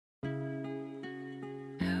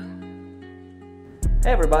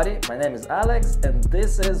Hey everybody, my name is Alex and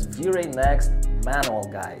this is VRay Next Manual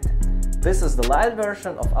Guide. This is the light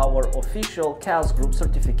version of our official Chaos Group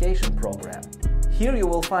certification program. Here you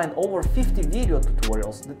will find over 50 video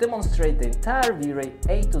tutorials that demonstrate the entire VRay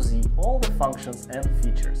A to Z, all the functions and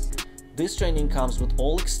features. This training comes with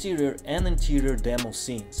all exterior and interior demo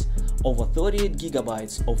scenes, over 38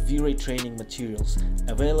 gigabytes of VRay training materials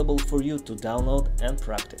available for you to download and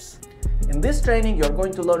practice. In this training you are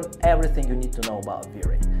going to learn everything you need to know about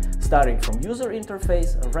VRay, starting from user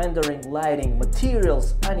interface, rendering, lighting,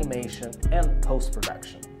 materials, animation and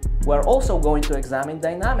post-production. We are also going to examine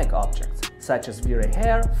dynamic objects such as VRay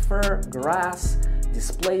hair, fur, grass,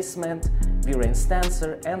 displacement, VRay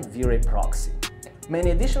instancer and VRay proxy.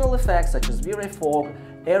 Many additional effects such as VRay fog,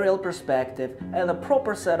 aerial perspective and a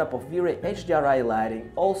proper setup of VRay HDRI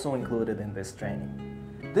lighting also included in this training.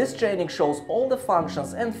 This training shows all the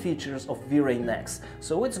functions and features of VRay Next,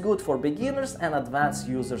 so it's good for beginners and advanced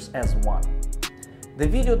users as one. The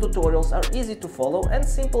video tutorials are easy to follow and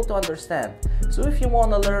simple to understand, so if you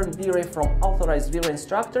want to learn VRay from authorized VRay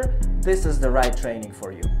instructor, this is the right training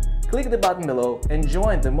for you. Click the button below and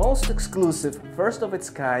join the most exclusive, first of its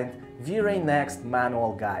kind, VRay Next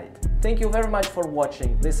Manual Guide. Thank you very much for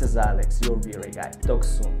watching. This is Alex, your VRay guide. Talk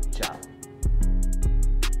soon. Ciao.